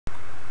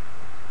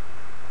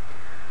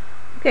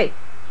Okay,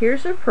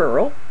 here's a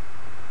pearl,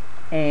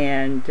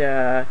 and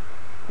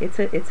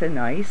it's a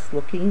nice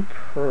looking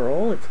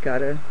pearl. It's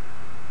got a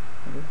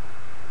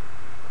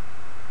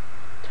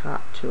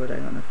top to it. I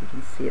don't know if you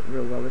can see it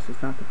real well. This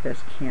is not the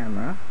best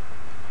camera,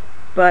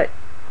 but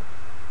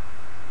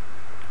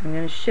I'm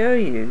going to show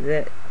you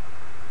that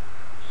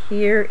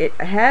here it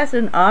has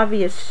an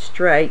obvious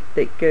stripe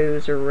that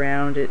goes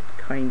around it,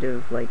 kind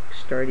of like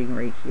starting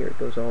right here. It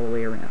goes all the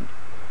way around.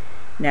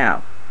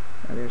 Now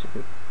there's a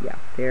good, yeah,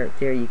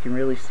 there you can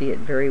really see it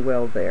very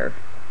well there.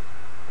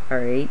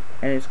 Alright,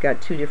 and it's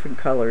got two different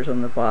colors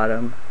on the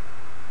bottom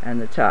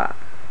and the top.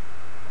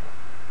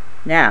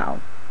 Now,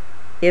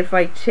 if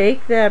I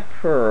take that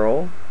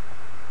pearl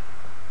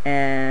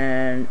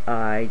and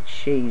I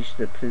change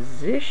the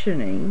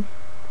positioning,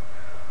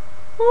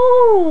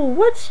 oh,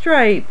 what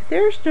stripe?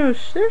 There's not,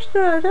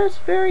 that's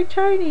very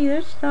tiny.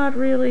 That's not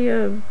really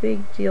a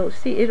big deal.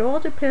 See, it all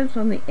depends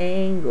on the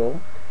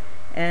angle,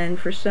 and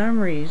for some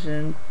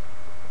reason,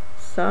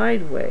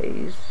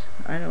 sideways,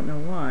 I don't know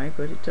why,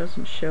 but it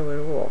doesn't show at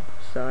all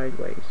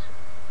sideways.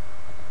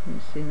 You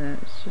see that?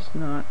 It's just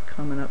not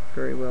coming up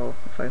very well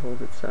if I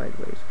hold it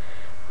sideways.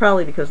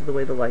 Probably because of the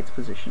way the light's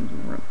positioned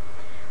in the room.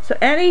 So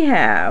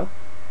anyhow,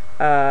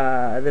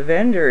 the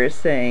vendor is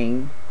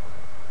saying,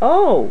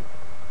 oh,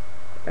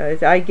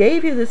 I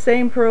gave you the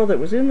same pearl that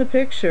was in the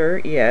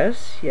picture.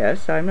 Yes,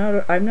 I'm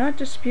not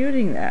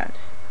disputing that.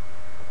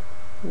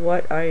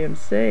 What I am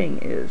saying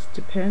is,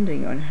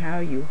 depending on how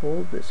you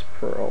hold this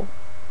pearl,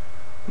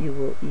 you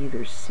will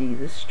either see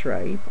the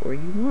stripe or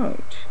you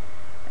won't.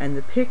 And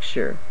the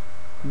picture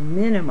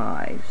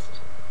minimized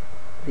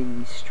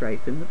the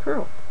stripe in the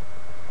pearl.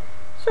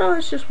 So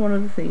it's just one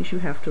of the things you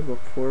have to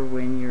look for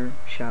when you're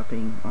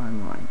shopping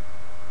online.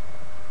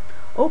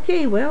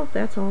 Okay, well,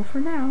 that's all for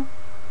now.